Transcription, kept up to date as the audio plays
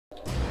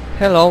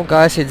Hello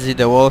guys, it's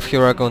the Wolf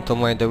here. I'm going to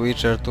my The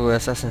Witcher 2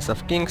 Assassins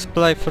of Kings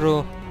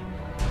playthrough.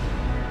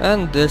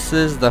 And this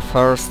is the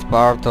first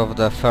part of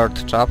the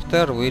third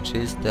chapter, which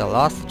is the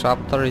last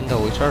chapter in The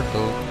Witcher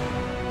 2.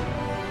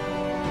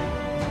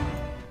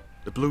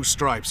 The Blue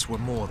Stripes were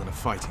more than a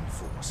fighting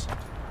force.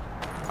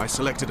 I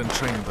selected and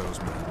trained those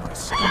men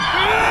myself.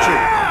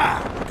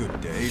 True,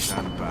 good days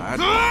and bad.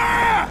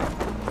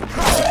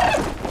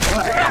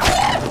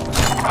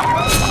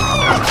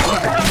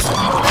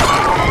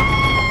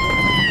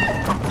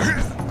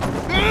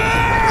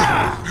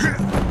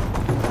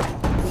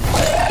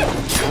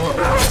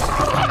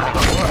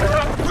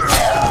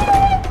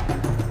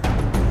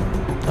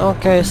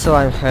 Okay, so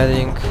I'm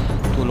heading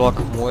to Loch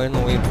Muin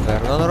with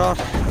Vernon Roche.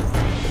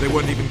 They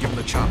weren't even given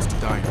a chance to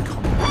die in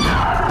combat.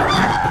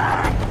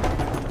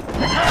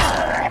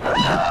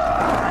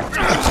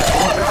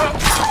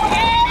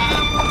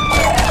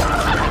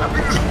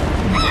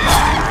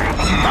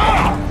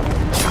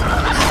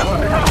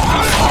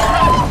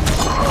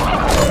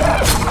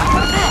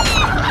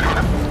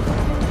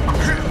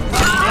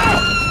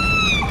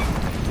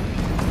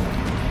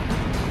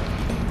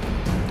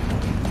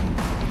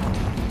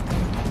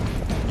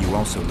 You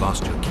also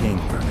lost your king,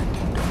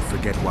 Vernon. Don't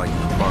forget why you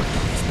embarked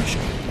on this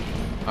mission.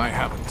 I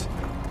haven't.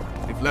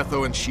 If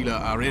Letho and Sheila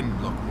are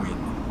in Loch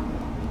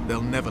Muin,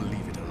 they'll never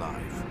leave it alive.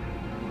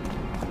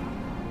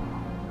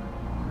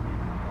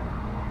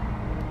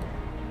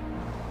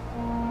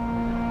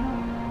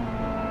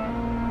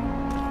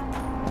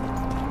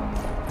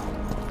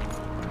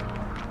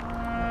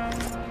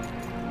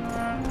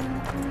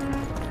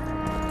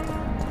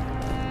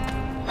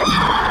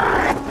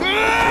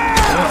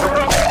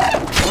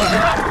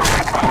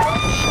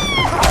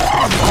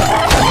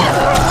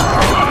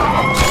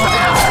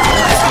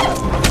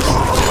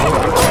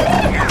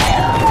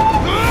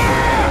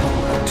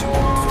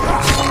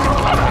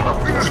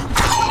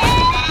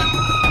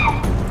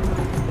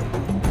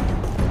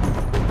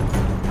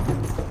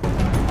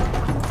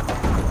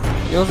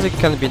 Music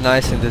can be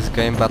nice in this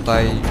game, but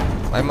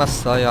I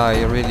must say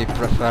I really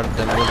preferred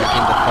the music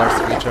in the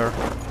first Witcher.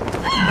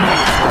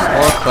 It was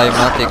more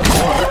climatic.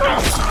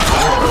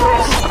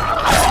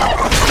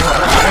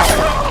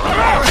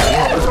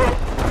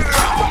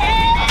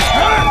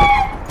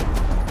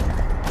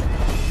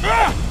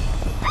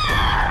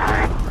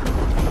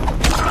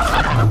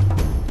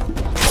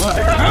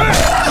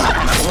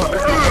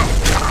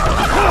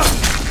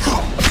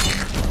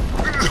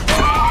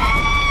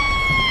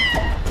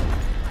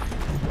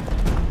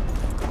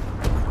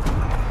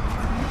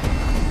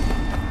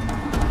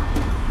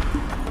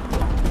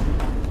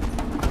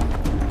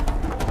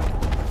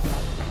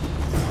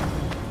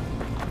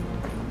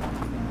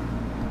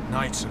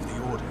 Knights of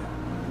the Order.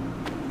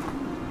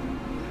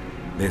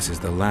 This is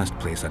the last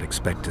place I'd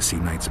expect to see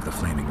Knights of the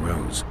Flaming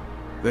Rose.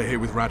 They're here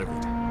with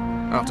Radovid.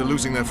 After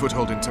losing their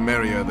foothold in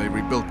Temeria, they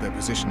rebuilt their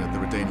position at the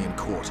Redanian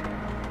court.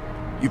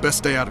 You best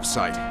stay out of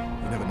sight.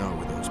 You never know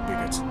with those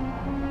bigots.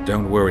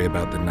 Don't worry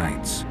about the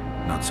Knights.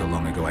 Not so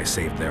long ago I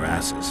saved their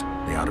asses.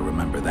 They ought to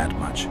remember that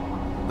much.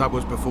 That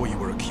was before you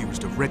were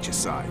accused of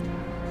regicide.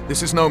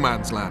 This is no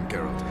man's land,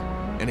 Geralt.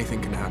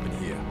 Anything can happen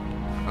here.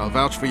 I'll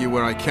vouch for you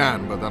where I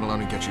can, but that'll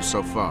only get you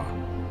so far.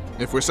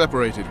 If we're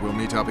separated, we'll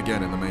meet up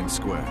again in the main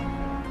square.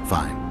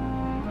 Fine.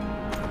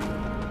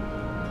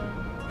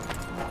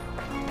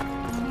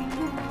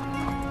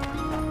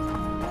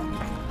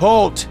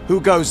 Halt! Who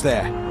goes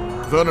there?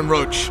 Vernon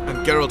Roche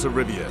and Geralt of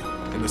Rivia,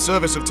 in the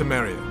service of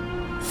Temeria.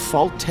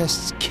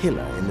 Foltest's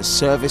killer in the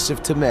service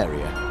of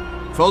Temeria.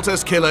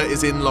 Foltest's killer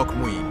is in Loch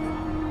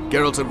Muin.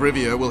 Geralt of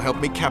Rivia will help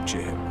me capture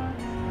him.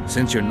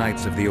 Since you're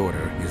Knights of the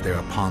Order, is there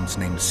a Ponce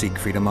named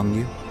Siegfried among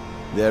you?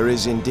 There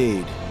is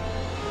indeed.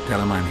 Tell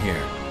him I'm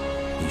here.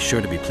 He's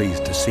sure to be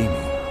pleased to see me.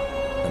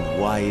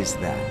 And why is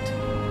that?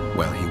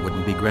 Well, he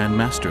wouldn't be Grand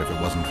Master if it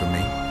wasn't for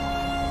me.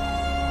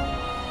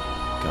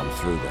 Come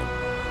through then.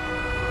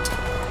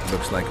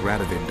 Looks like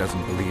Radovid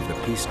doesn't believe the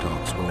peace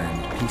talks will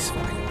end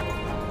peacefully.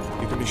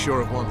 You can be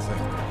sure of one thing.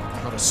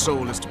 Not a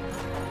soul is to...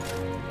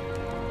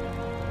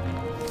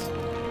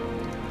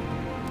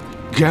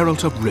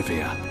 Geralt of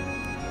Rivia.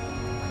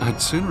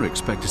 I'd sooner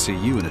expect to see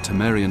you in a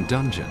Temerian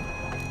dungeon.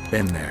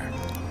 Been there.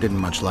 Didn't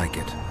much like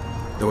it.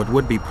 Though it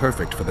would be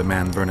perfect for the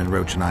man Vernon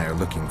Roche and I are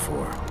looking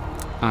for.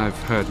 I've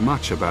heard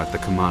much about the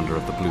commander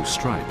of the Blue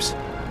Stripes.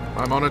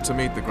 I'm honored to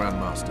meet the Grand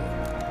Master.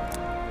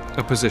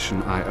 A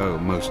position I owe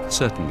most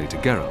certainly to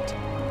Geralt.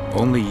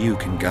 Only you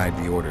can guide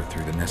the Order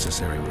through the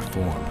necessary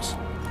reforms.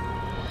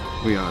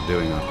 We are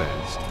doing our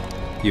best.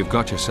 You've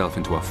got yourself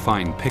into a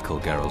fine pickle,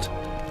 Geralt.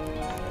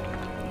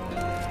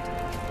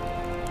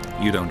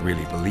 You don't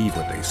really believe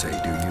what they say,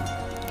 do you?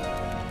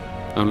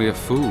 Only a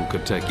fool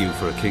could take you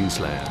for a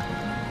Kingslayer.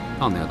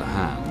 On the other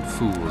hand,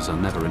 fools are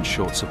never in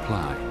short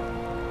supply.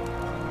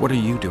 What are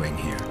you doing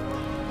here?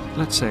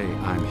 Let's say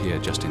I'm here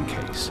just in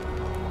case.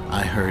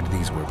 I heard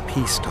these were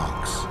peace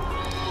talks.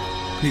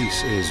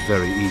 Peace is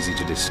very easy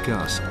to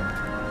discuss,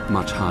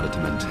 much harder to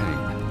maintain.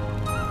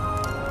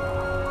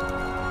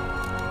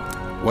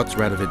 What's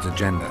Radovid's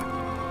agenda?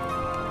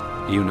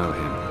 You know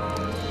him.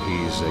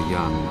 He's a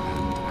young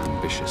and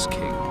ambitious ambitious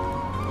king.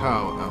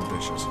 How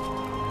ambitious?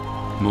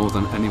 More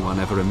than anyone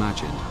ever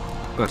imagined.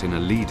 But in a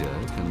leader,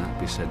 can that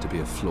be said to be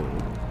a flaw?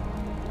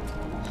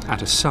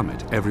 At a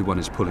summit, everyone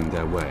is pulling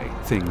their way.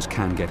 Things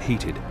can get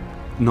heated.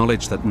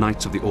 Knowledge that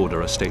Knights of the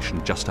Order are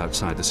stationed just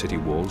outside the city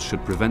walls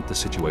should prevent the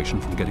situation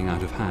from getting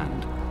out of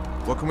hand.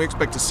 What can we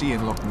expect to see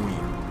in Loch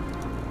Muir?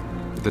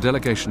 The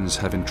delegations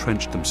have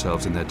entrenched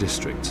themselves in their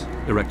districts,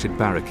 erected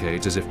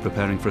barricades as if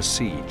preparing for a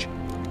siege.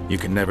 You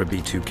can never be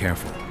too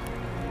careful.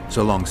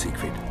 So long,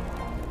 Siegfried.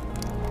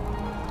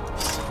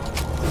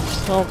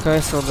 Okay,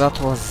 so that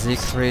was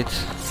Siegfried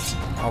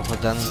of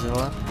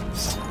Denzil.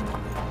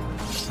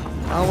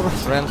 Our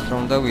friend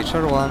from The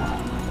Witcher 1.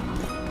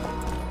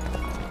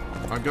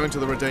 I'm going to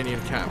the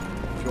Redanian camp.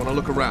 If you want to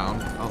look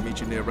around, I'll meet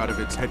you near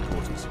Radovid's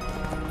headquarters.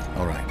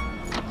 All right.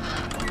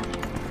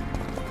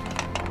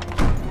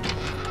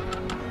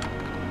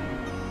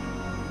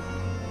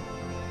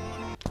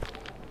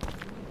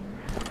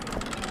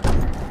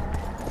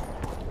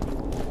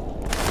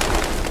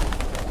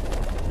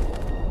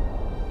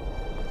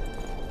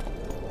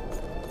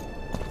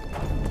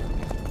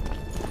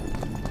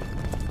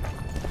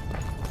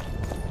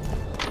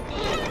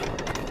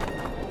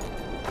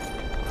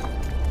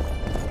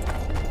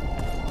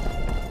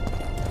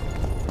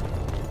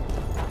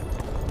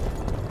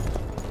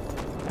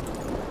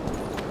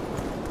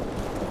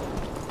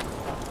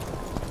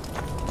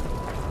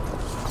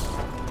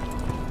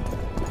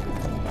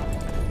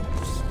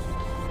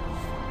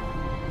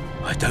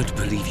 I don't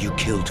believe you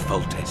killed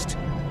Foltest.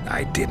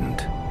 I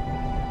didn't.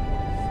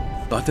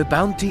 But a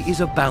bounty is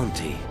a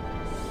bounty.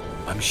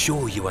 I'm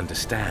sure you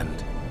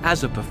understand.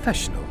 As a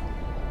professional.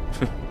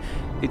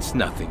 It's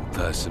nothing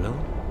personal.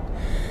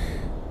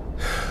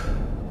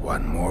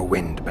 One more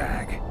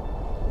windbag.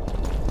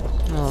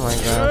 Oh my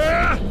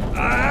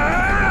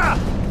god.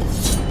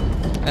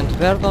 And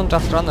Verdon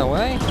just ran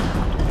away?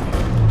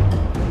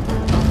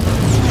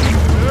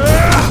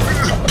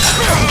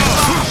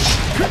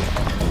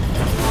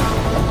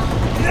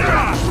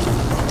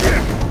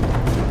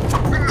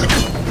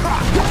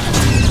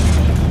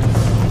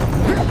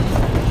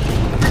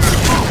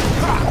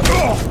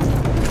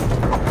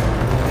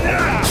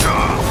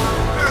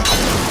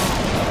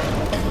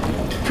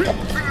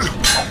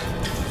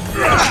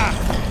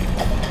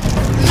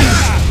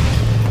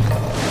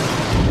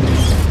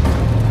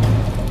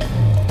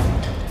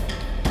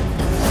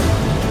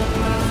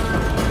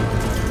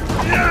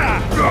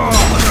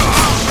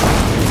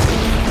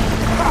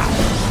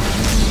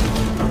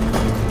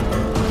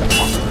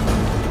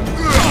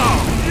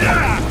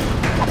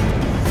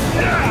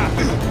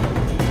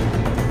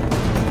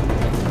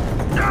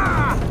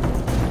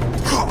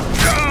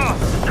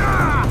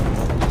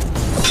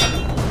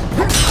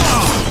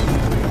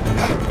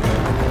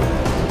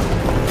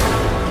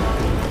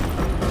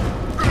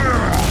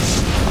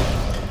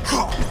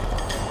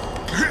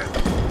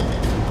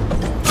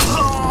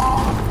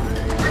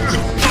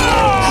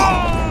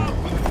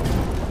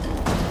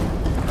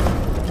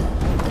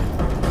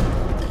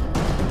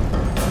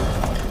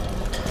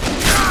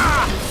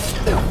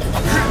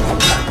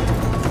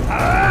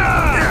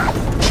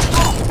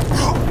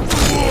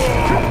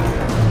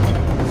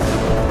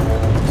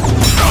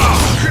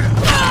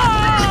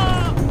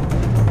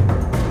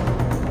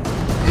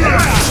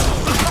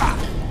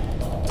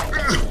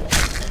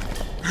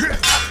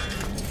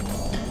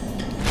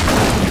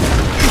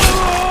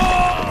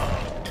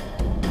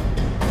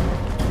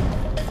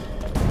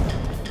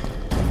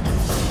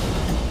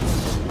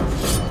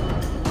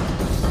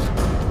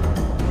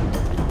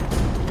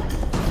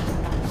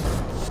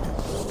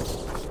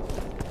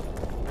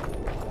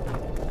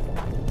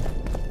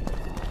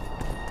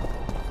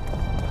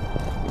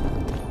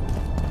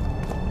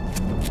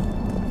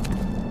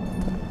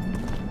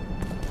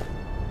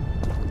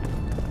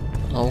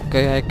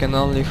 Okay, I can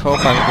only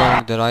hope I'm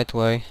going the right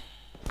way.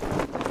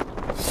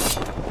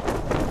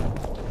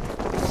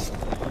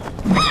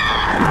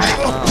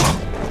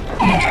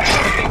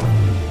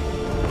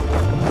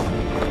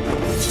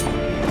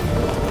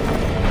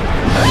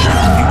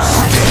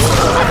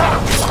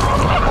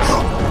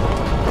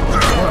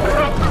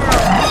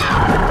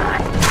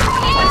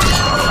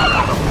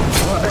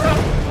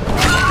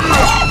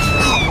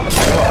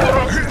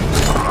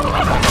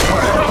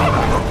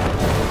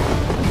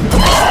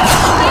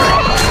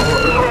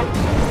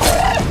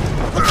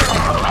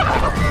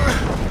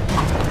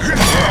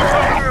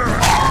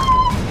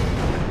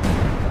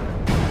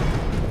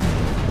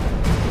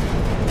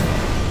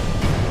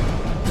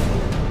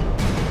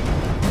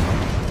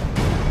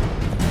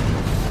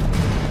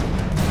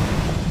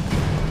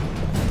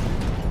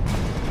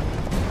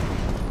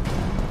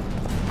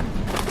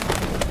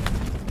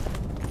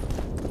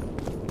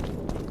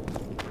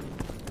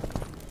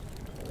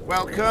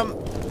 Welcome.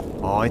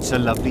 Oh, it's a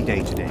lovely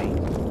day today.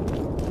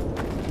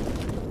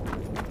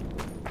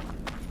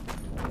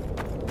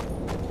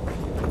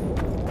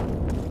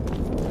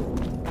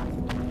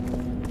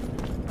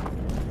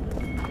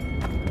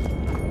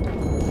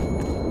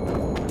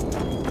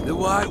 The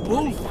White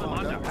Wolf?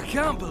 I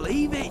can't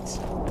believe it.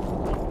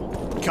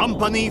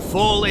 Company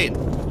fall in.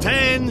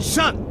 10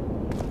 sun.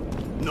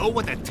 Know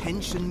what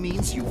attention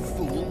means, you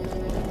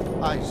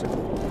fool? Aye, sir.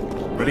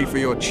 Ready for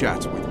your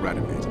chat with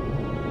Radovid.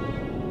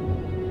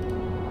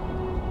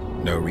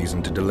 No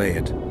reason to delay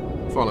it.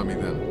 Follow me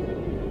then.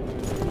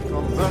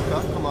 From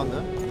Verka,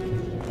 Commander.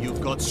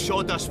 You've got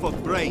shoulders for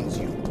brains,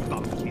 you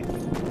bumpkin.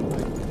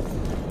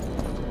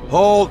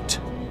 Halt!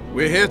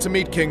 We're here to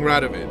meet King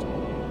Radovid.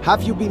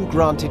 Have you been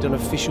granted an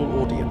official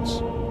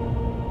audience?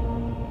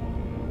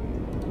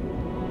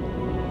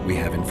 We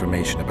have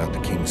information about the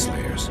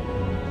Kingslayers.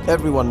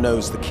 Everyone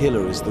knows the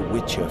killer is the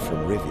Witcher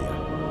from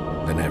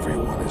Rivia. Then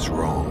everyone is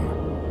wrong.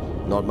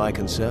 Not my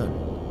concern.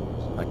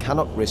 I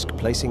cannot risk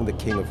placing the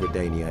King of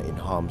Redania in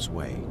harm's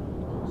way.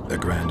 The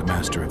Grand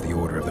Master of the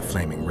Order of the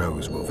Flaming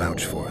Rose will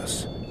vouch for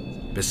us.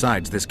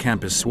 Besides, this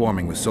camp is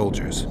swarming with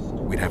soldiers.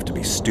 We'd have to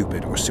be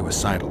stupid or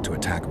suicidal to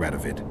attack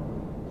Radovid.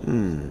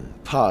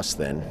 Pass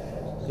then,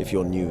 if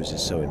your news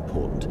is so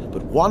important.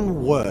 But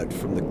one word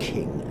from the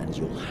King and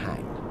you'll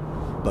hang.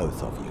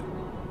 Both of you.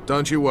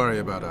 Don't you worry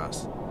about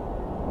us.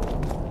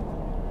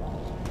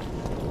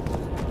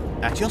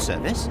 At your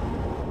service?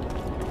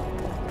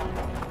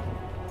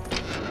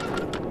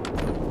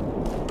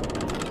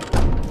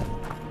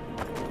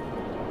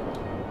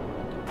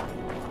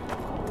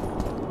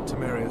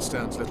 Temeria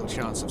stands little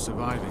chance of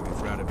surviving if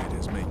Radovid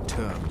has made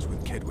terms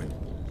with Kaedwen.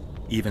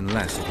 Even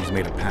less if he's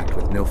made a pact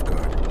with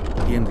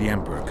Nilfgaard. He and the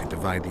Emperor could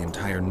divide the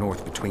entire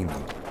north between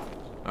them.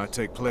 I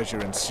take pleasure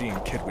in seeing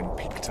Kaedwen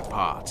picked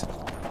apart.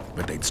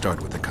 But they'd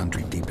start with the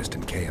country deepest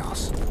in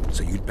chaos,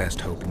 so you'd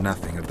best hope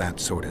nothing of that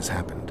sort has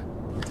happened.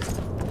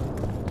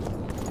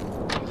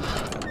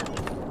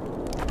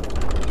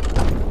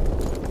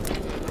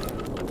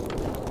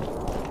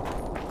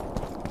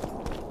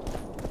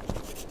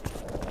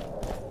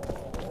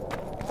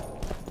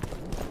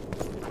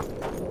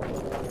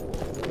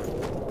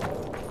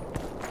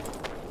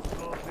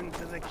 Talking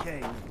to the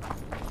king.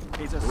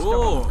 He's a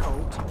Whoa.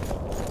 stubborn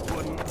colt.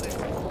 Wouldn't it?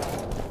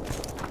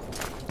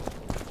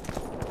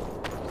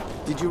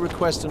 Did you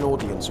request an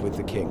audience with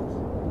the King?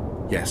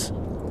 Yes,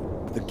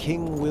 The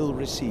King will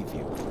receive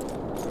you.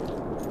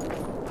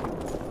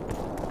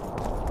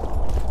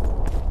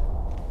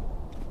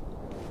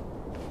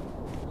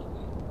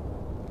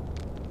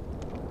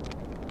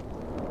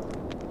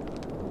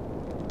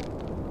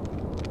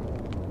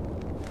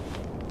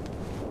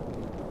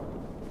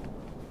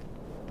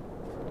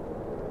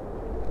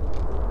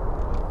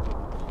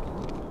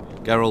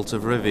 Geralt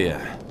of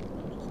Rivia.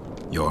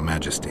 Your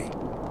Majesty.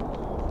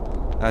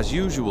 As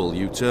usual,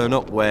 you turn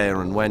up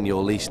where and when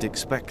you're least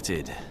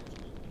expected.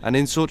 And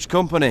in such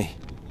company.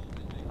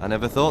 I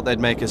never thought they'd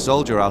make a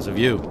soldier out of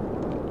you.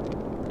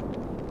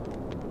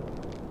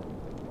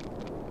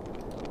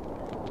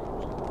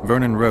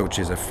 Vernon Roche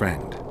is a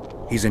friend.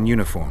 He's in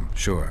uniform,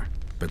 sure,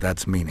 but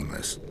that's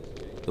meaningless.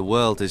 The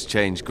world has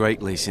changed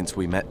greatly since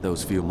we met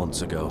those few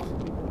months ago.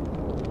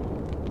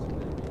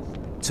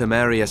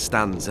 Temeria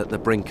stands at the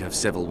brink of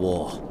civil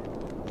war.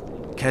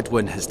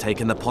 Kaedwen has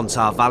taken the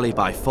Pontar Valley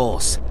by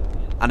force,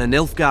 and a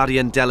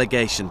Nilfgaardian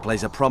delegation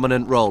plays a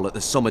prominent role at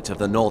the summit of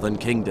the Northern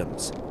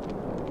Kingdoms.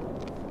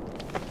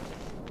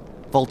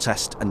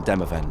 Voltest and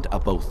Demavend are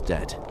both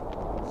dead,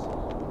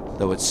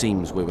 though it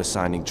seems we were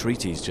signing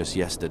treaties just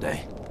yesterday.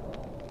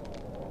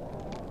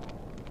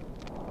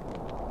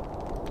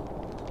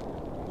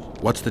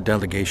 What's the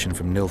delegation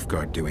from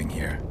Nilfgaard doing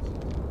here?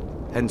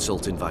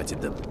 Henselt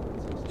invited them.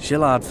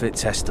 Shillard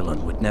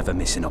Fitzhestelan would never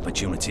miss an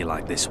opportunity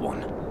like this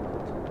one.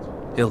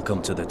 He'll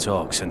come to the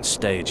talks and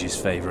stage his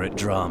favorite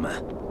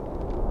drama.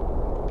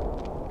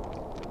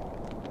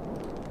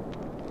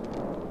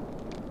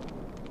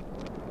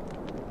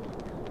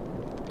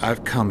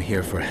 I've come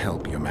here for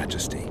help, Your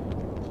Majesty.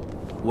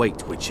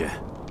 Wait, Witcher.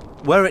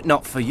 Were it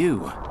not for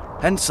you,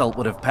 Henselt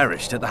would have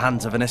perished at the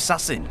hands of an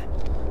assassin.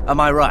 Am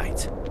I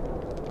right?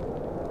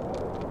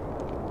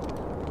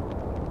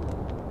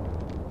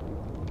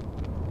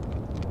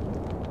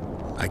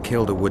 I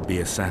killed a would-be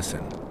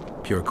assassin.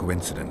 Pure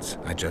coincidence.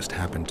 I just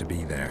happened to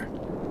be there.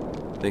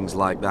 Things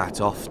like that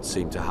oft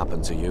seem to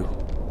happen to you.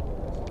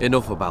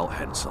 Enough about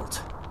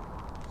Henselt.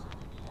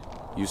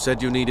 You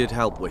said you needed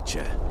help,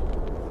 Witcher.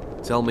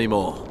 Tell me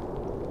more.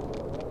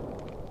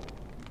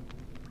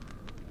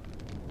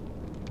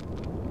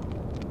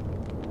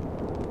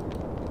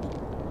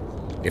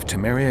 If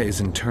Temeria is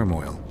in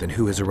turmoil, then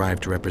who has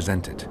arrived to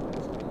represent it?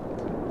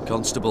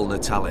 Constable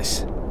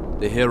Natalis,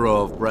 the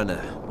hero of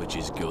Brenna, which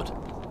is good.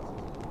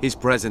 His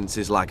presence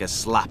is like a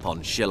slap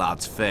on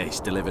Shillard's face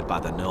delivered by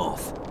the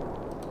North.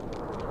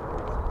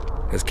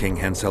 Has King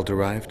Henselt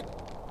arrived?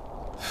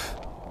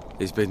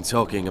 He's been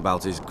talking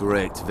about his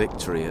great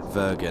victory at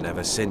Vergen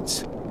ever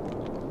since.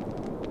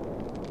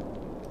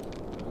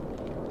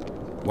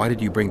 Why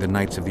did you bring the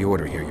Knights of the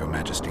Order here, Your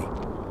Majesty?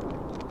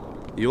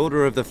 The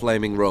Order of the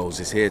Flaming Rose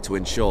is here to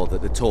ensure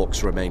that the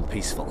talks remain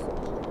peaceful.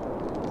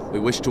 We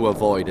wish to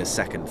avoid a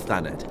second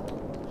Thanedd.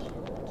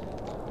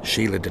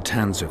 Sheila de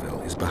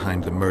Tanzerville is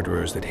behind the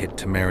murderers that hit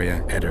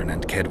Temeria, Edirn,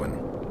 and Kaedwen.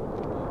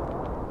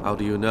 How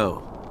do you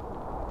know?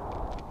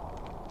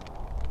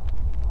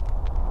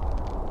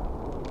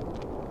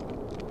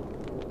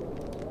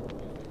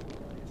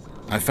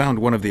 I found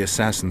one of the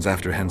assassins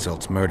after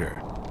Henselt's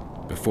murder.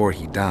 Before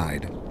he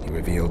died, he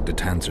revealed de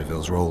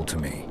Tanzerville's role to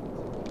me.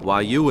 Why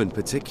you in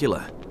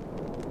particular?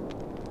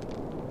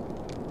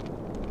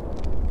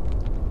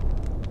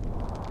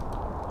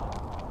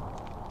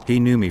 He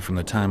knew me from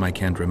the time I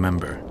can't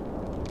remember.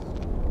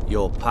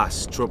 Your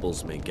past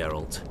troubles me,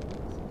 Geralt.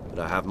 But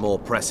I have more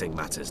pressing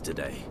matters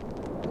today.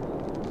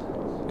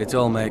 It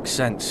all makes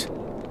sense.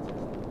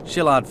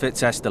 Shillard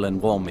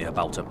Fitzestelin warned me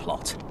about a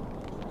plot.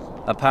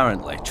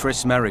 Apparently,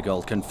 Triss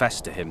Merigold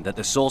confessed to him that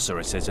the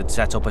sorceresses had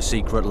set up a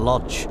secret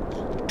lodge.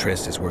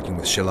 Triss is working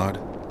with Shillard?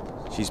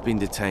 She's been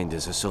detained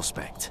as a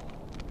suspect.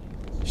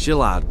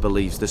 Shillard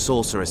believes the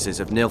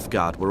sorceresses of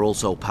Nilfgaard were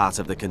also part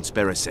of the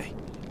conspiracy.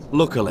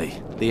 Luckily,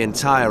 the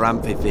entire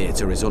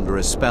amphitheater is under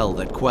a spell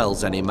that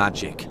quells any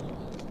magic.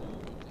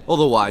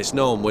 Otherwise,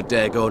 no one would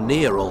dare go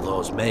near all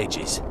those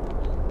mages.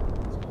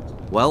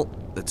 Well,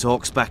 the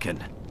talks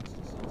beckon.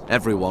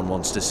 Everyone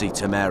wants to see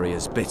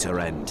Temeria's bitter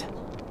end.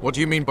 What do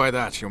you mean by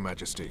that, Your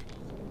Majesty?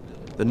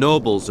 The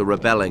nobles are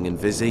rebelling in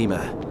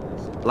Vizima.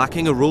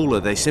 Lacking a ruler,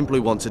 they simply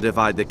want to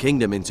divide the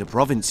kingdom into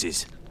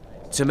provinces.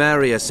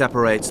 Temeria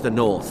separates the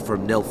north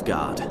from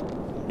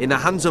Nilfgaard. In the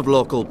hands of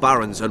local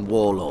barons and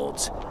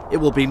warlords, it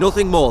will be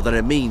nothing more than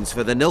a means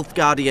for the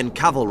Nilfgaardian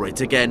cavalry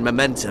to gain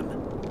momentum.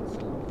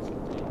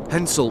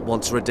 Henselt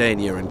wants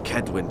Redania and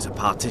Kedwin to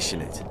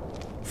partition it.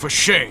 For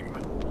shame!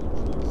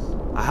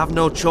 I have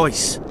no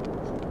choice,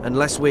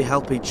 unless we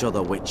help each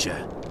other,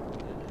 Witcher.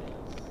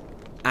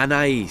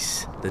 Anais,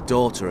 the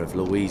daughter of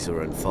Louisa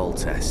and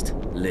Foltest,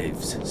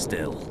 lives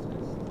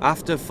still.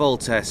 After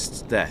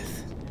Foltest's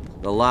death,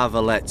 the La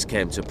Valettes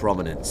came to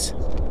prominence.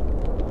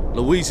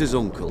 Louisa's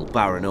uncle,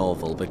 Baron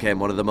Orville, became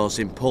one of the most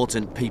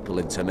important people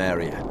in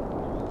Temeria.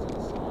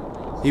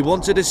 He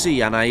wanted to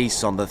see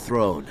Anais on the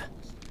throne,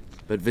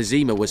 but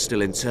Vizima was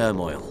still in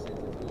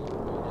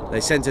turmoil. They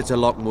sent her to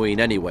Lochmuin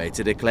anyway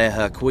to declare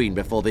her queen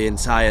before the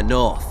entire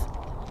north.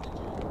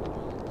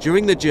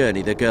 During the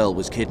journey, the girl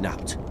was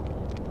kidnapped.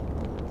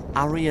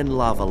 Arian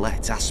La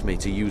Valette asked me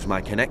to use my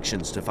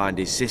connections to find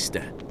his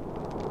sister,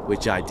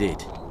 which I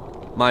did.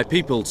 My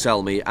people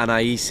tell me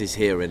Anais is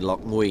here in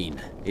Lochmuin,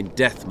 in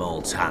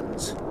Deathmold's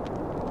hands.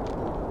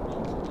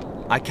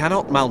 I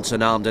cannot mount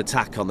an armed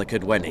attack on the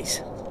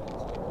Kedwenis.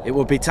 It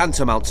would be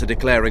tantamount to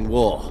declaring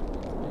war,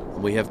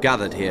 and we have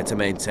gathered here to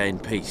maintain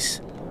peace.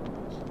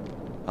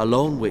 A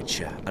lone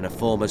witcher and a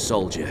former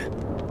soldier,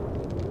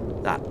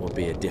 that would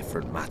be a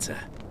different matter.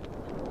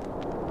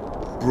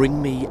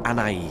 Bring me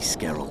Anais,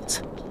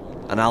 Geralt,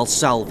 and I'll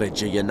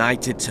salvage a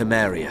united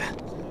Temeria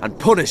and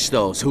punish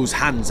those whose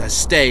hands are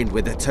stained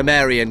with the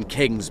Temerian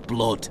king's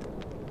blood.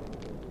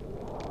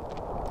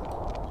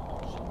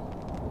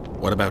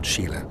 What about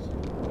Sheila?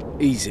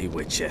 Easy,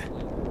 Witcher.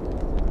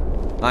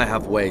 I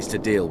have ways to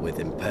deal with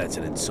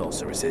impertinent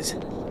sorceresses.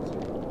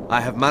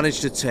 I have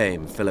managed to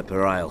tame Philippa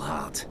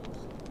Eilhart.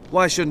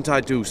 Why shouldn't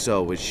I do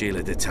so with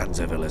Sheila de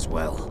Tanzerville as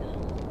well?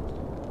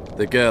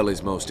 The girl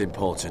is most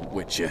important,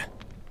 Witcher.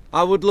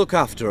 I would look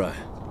after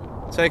her.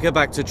 Take her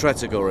back to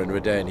Tretogor in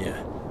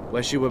Redania,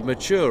 where she would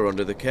mature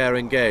under the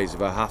caring gaze of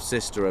her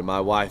half-sister and my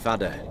wife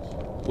Ada.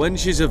 When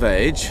she's of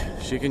age,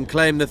 she can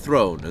claim the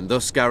throne and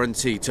thus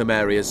guarantee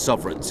Temeria's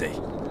sovereignty.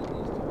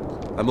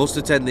 I must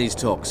attend these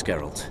talks,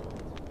 Geralt.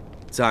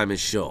 Time is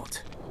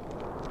short.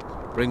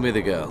 Bring me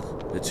the girl,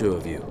 the two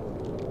of you.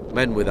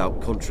 Men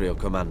without country or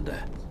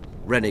commander.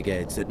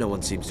 Renegades that no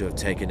one seems to have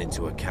taken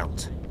into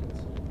account.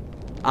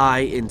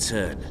 I, in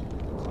turn,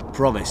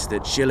 promise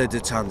that Sheila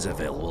de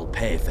Tanzerville will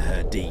pay for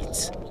her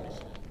deeds.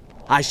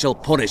 I shall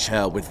punish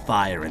her with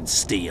fire and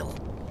steel.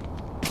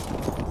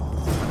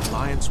 An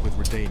alliance with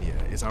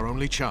Redania is our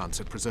only chance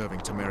at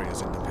preserving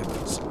Temeria's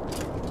independence.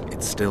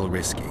 It's still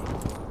risky.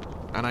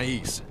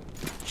 Anais,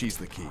 she's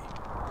the key.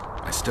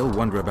 I still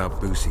wonder about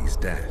Boussy's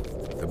death.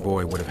 The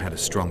boy would have had a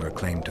stronger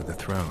claim to the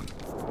throne.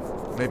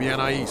 Maybe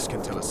Anais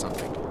can tell us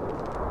something.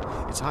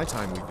 It's high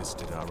time we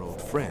visited our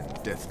old friend,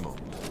 Deathmold.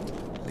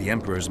 The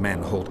Emperor's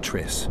men hold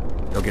Triss.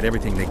 They'll get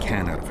everything they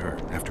can out of her,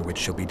 after which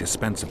she'll be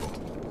dispensable.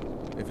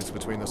 If it's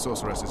between the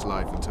sorceress's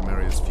life and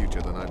Temeria's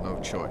future, then I've no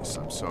choice.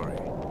 I'm sorry.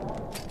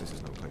 This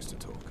is no place to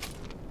talk.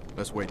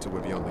 Let's wait till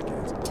we're beyond the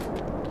gate.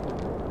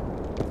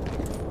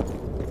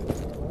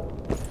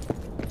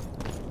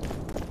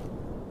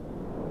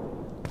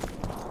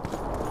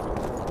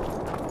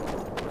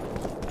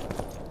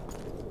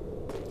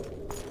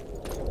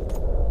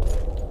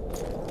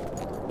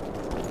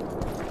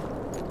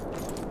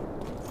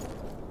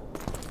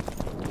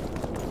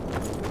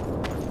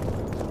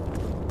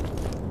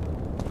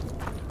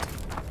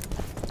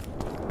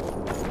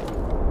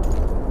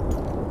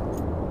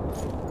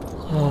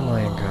 Oh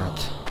my god.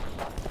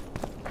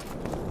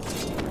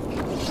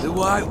 The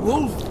White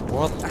Wolf?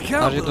 What I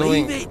can't are you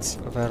believe doing, it.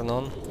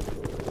 Vernon?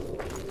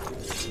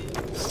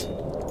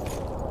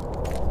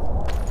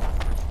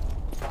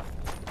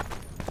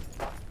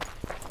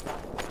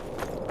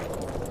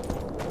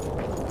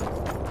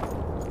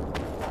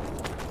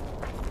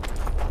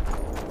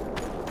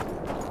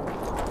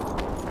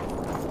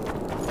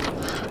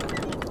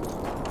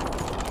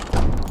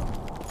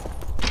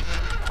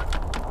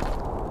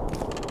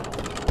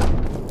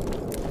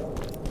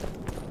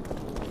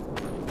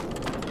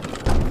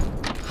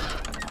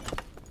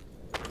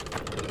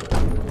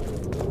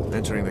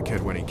 entering the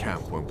Kedweni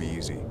camp won't be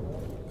easy.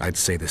 I'd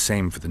say the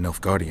same for the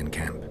Nilfgaardian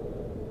camp.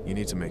 You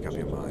need to make up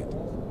your mind.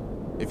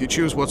 If you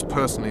choose what's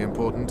personally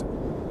important,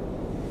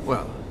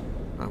 well,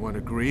 I won't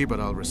agree, but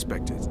I'll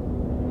respect it.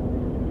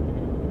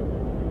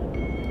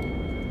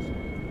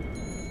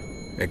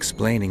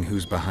 Explaining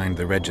who's behind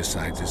the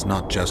regicides is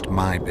not just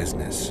my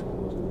business.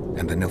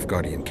 And the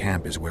Nilfgaardian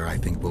camp is where I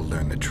think we'll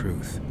learn the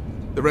truth.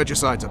 The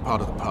regicides are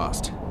part of the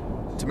past.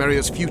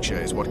 Temeria's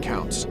future is what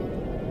counts.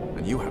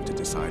 And you have to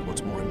decide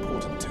what's more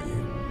important to you.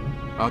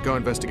 I'll go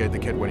investigate the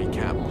Kedweni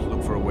camp,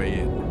 look for a way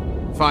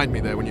in. Find me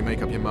there when you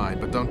make up your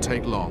mind, but don't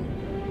take long.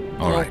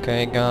 Alright.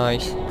 Okay,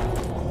 guys.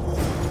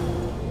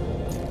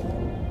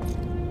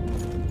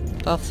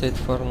 That's it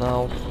for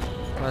now.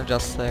 I'll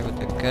just save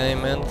the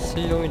game and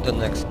see you in the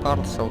next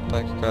part, so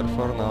take care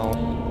for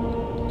now.